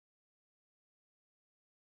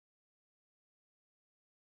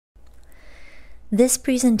This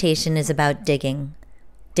presentation is about digging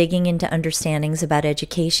into understandings about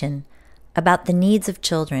education, about the needs of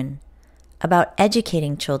children, about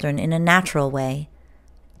educating children in a natural way,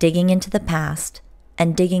 digging into the past,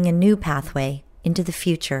 and digging a new pathway into the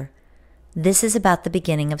future. This is about the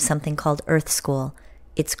beginning of something called Earth School,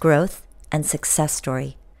 its growth and success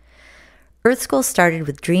story. Earth School started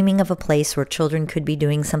with dreaming of a place where children could be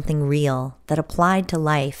doing something real that applied to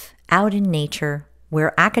life, out in nature,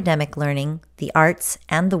 where academic learning, the arts,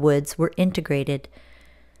 and the woods were integrated.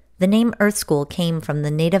 The name Earth School came from the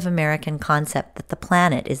Native American concept that the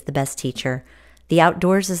planet is the best teacher, the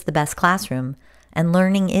outdoors is the best classroom, and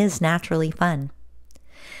learning is naturally fun.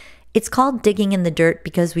 It's called digging in the dirt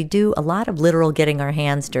because we do a lot of literal getting our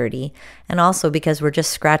hands dirty, and also because we're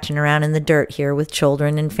just scratching around in the dirt here with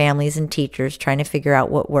children and families and teachers trying to figure out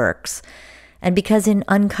what works. And because in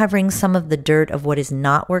uncovering some of the dirt of what is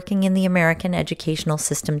not working in the American educational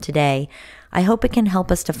system today, I hope it can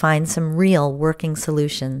help us to find some real working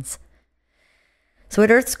solutions. So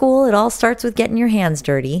at Earth School, it all starts with getting your hands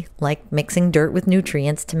dirty, like mixing dirt with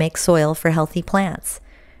nutrients to make soil for healthy plants.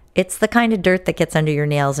 It's the kind of dirt that gets under your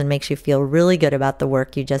nails and makes you feel really good about the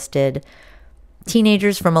work you just did.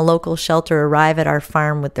 Teenagers from a local shelter arrive at our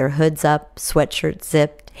farm with their hoods up, sweatshirts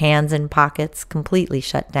zipped, hands in pockets, completely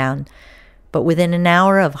shut down. But within an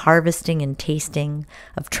hour of harvesting and tasting,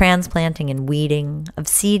 of transplanting and weeding, of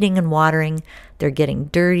seeding and watering, they're getting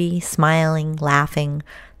dirty, smiling, laughing.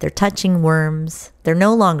 They're touching worms. They're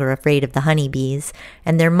no longer afraid of the honeybees,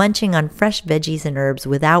 and they're munching on fresh veggies and herbs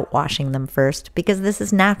without washing them first because this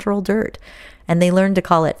is natural dirt, and they learn to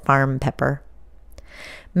call it farm pepper.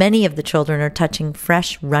 Many of the children are touching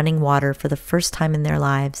fresh, running water for the first time in their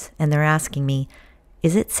lives, and they're asking me,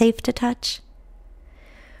 "Is it safe to touch?"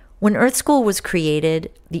 When Earth School was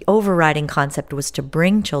created, the overriding concept was to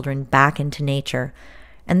bring children back into nature,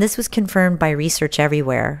 and this was confirmed by research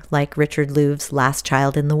everywhere, like Richard Louv's Last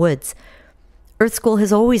Child in the Woods. Earth School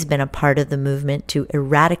has always been a part of the movement to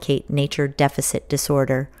eradicate nature deficit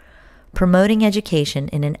disorder, promoting education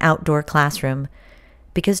in an outdoor classroom,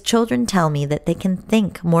 because children tell me that they can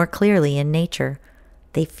think more clearly in nature.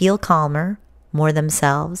 They feel calmer, more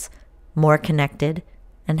themselves, more connected,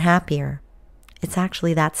 and happier. It's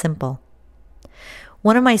actually that simple.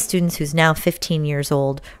 One of my students, who's now 15 years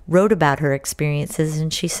old, wrote about her experiences,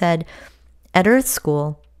 and she said, "At Earth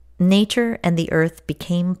School, nature and the earth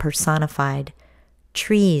became personified.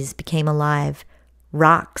 Trees became alive.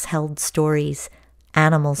 Rocks held stories.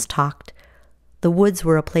 Animals talked. The woods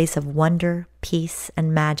were a place of wonder, peace,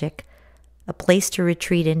 and magic, a place to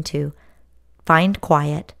retreat into, find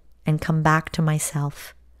quiet, and come back to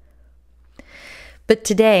myself." But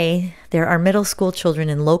today, there are middle school children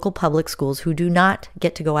in local public schools who do not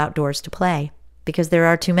get to go outdoors to play because there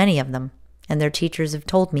are too many of them, and their teachers have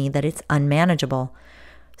told me that it's unmanageable.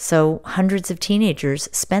 So hundreds of teenagers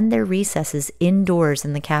spend their recesses indoors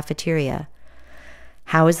in the cafeteria.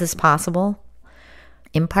 How is this possible?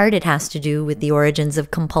 In part, it has to do with the origins of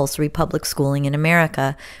compulsory public schooling in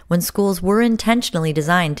America, when schools were intentionally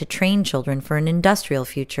designed to train children for an industrial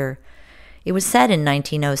future. It was said in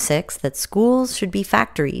 1906 that schools should be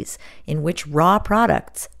factories in which raw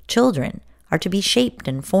products, children, are to be shaped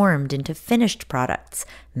and formed into finished products,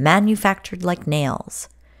 manufactured like nails.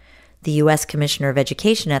 The U.S. Commissioner of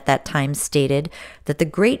Education at that time stated that the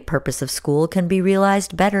great purpose of school can be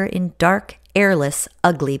realized better in dark, airless,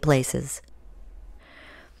 ugly places.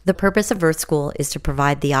 The purpose of Earth School is to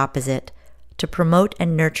provide the opposite, to promote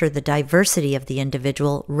and nurture the diversity of the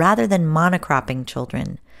individual rather than monocropping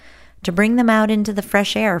children, to bring them out into the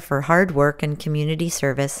fresh air for hard work and community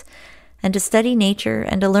service, and to study nature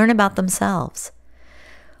and to learn about themselves.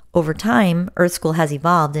 Over time, Earth School has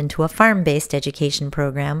evolved into a farm-based education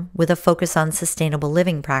program with a focus on sustainable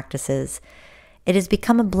living practices. It has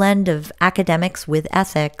become a blend of academics with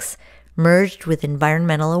ethics, merged with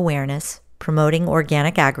environmental awareness, promoting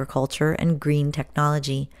organic agriculture and green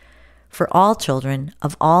technology, for all children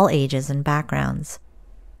of all ages and backgrounds.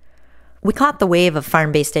 We caught the wave of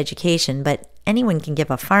farm-based education, but anyone can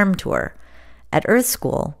give a farm tour. At Earth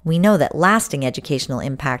School, we know that lasting educational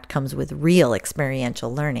impact comes with real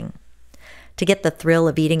experiential learning. To get the thrill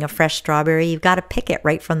of eating a fresh strawberry, you've got to pick it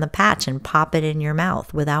right from the patch and pop it in your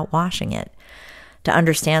mouth without washing it. To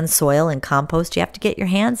understand soil and compost, you have to get your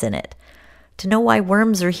hands in it. To know why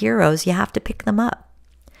worms are heroes, you have to pick them up.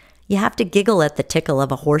 You have to giggle at the tickle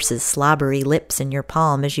of a horse's slobbery lips in your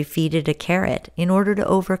palm as you feed it a carrot in order to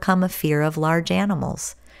overcome a fear of large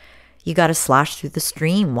animals. You got to slosh through the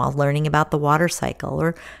stream while learning about the water cycle,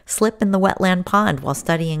 or slip in the wetland pond while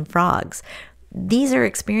studying frogs. These are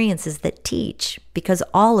experiences that teach because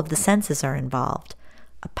all of the senses are involved.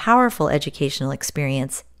 a powerful educational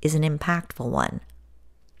experience is an impactful one.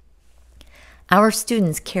 Our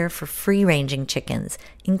students care for free-ranging chickens,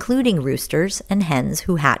 including roosters and hens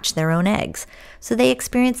who hatch their own eggs, so they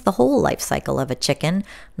experience the whole life cycle of a chicken,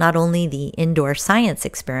 not only the indoor science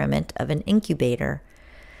experiment of an incubator.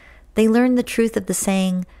 They learn the truth of the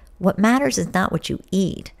saying, "What matters is not what you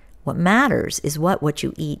eat. What matters is what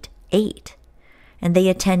you eat ate." And they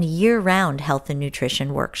attend year-round health and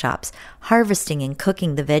nutrition workshops, harvesting and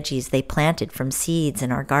cooking the veggies they planted from seeds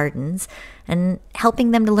in our gardens, and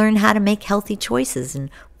helping them to learn how to make healthy choices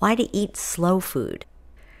and why to eat slow food.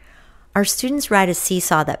 Our students ride a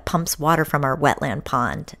seesaw that pumps water from our wetland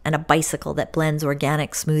pond and a bicycle that blends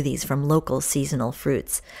organic smoothies from local seasonal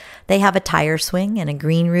fruits. They have a tire swing and a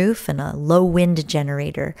green roof and a low wind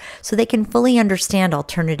generator so they can fully understand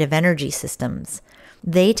alternative energy systems.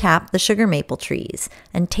 They tap the sugar maple trees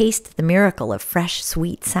and taste the miracle of fresh,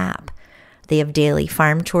 sweet sap. They have daily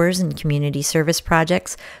farm tours and community service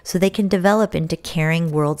projects so they can develop into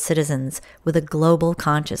caring world citizens with a global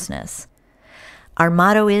consciousness. Our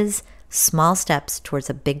motto is small steps towards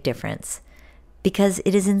a big difference, because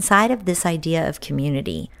it is inside of this idea of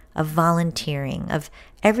community, of volunteering, of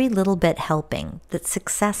every little bit helping, that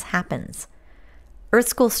success happens. Earth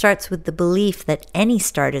School starts with the belief that any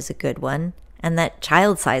start is a good one, and that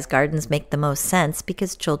child-sized gardens make the most sense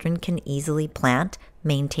because children can easily plant,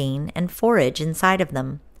 maintain, and forage inside of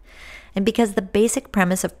them. And because the basic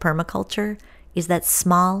premise of permaculture is that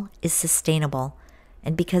small is sustainable,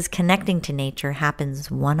 and because connecting to nature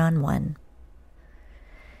happens one-on-one.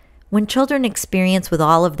 When children experience with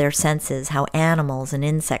all of their senses how animals and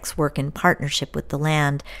insects work in partnership with the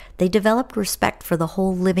land, they develop respect for the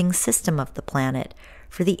whole living system of the planet,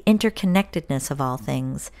 for the interconnectedness of all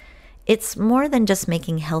things. It's more than just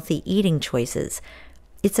making healthy eating choices.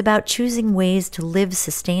 It's about choosing ways to live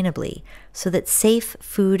sustainably so that safe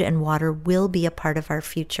food and water will be a part of our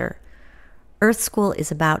future. Earth School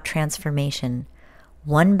is about transformation,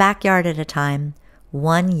 one backyard at a time,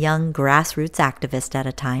 one young grassroots activist at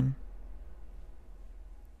a time.